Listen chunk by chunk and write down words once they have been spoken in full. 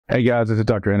Hey guys, this is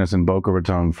Dr. Ennis in Boca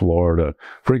Raton, Florida.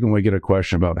 Frequently we get a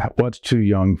question about what's too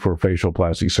young for facial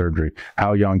plastic surgery.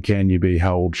 How young can you be?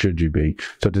 How old should you be?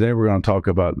 So today we're going to talk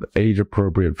about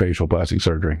age-appropriate facial plastic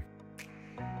surgery.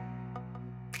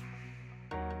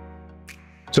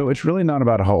 So it's really not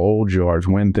about how old you are, it's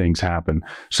when things happen.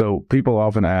 So people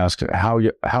often ask, how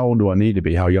old do I need to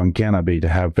be? How young can I be to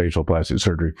have facial plastic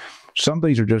surgery? Some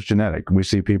things are just genetic. We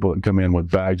see people that come in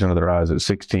with bags under their eyes at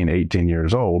 16, 18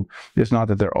 years old. It's not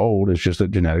that they're old, it's just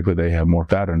that genetically they have more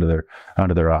fat under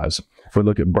their eyes. If we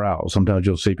look at brows, sometimes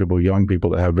you'll see young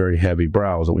people that have very heavy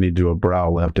brows that we need to do a brow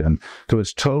lift in. So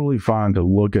it's totally fine to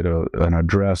look at and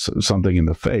address something in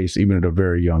the face, even at a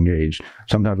very young age.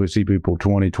 Sometimes we see people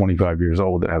 20, 25 years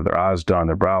old that have their eyes done,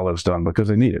 their brow lifts done because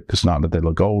they need it. It's not that they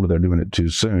look old or they're doing it too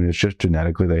soon. It's just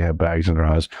genetically they have bags in their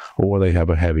eyes or they have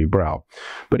a heavy brow.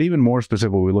 But even more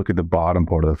specific, we look at the bottom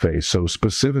part of the face. So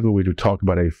specifically, we do talk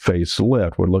about a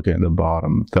facelift. We're looking at the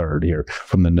bottom third here,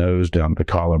 from the nose down to the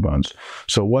collarbones.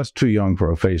 So what's too young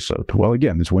for a facelift? Well,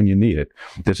 again, it's when you need it.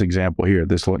 This example here,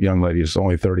 this young lady is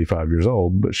only 35 years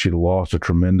old, but she lost a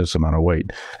tremendous amount of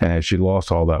weight. And as she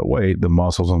lost all that weight, the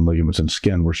muscles and ligaments and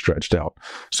skin were stretched out.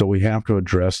 So we have to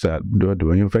address that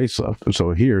doing a facelift.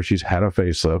 So here, she's had a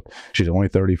facelift. She's only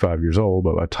 35 years old,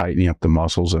 but by tightening up the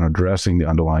muscles and addressing the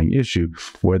underlying issue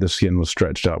where the skin was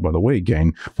stretched out by the weight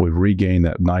gain, we've regained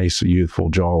that nice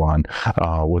youthful jawline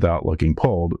without looking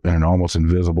pulled and an almost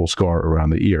invisible scar around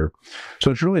the ear.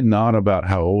 So it's really not about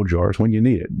how old you are, it's when you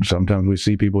need it. Sometimes we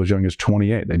see people as young as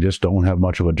 28. They just don't have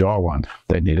much of a jawline.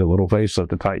 They need a little facelift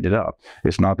to tighten it up.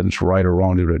 It's not that it's right or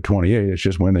wrong to do it at 28, it's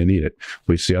just when they need it.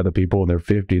 We see other people in their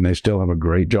 50 and they still have a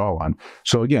great jawline.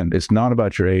 So again, it's not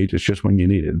about your age, it's just when you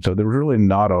need it. So there's really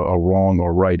not a wrong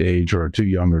or right age or too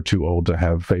young or too old to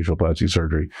have facial plastic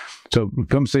surgery. So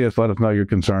come see us, let us know your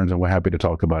concerns, and we're happy to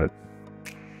talk about it.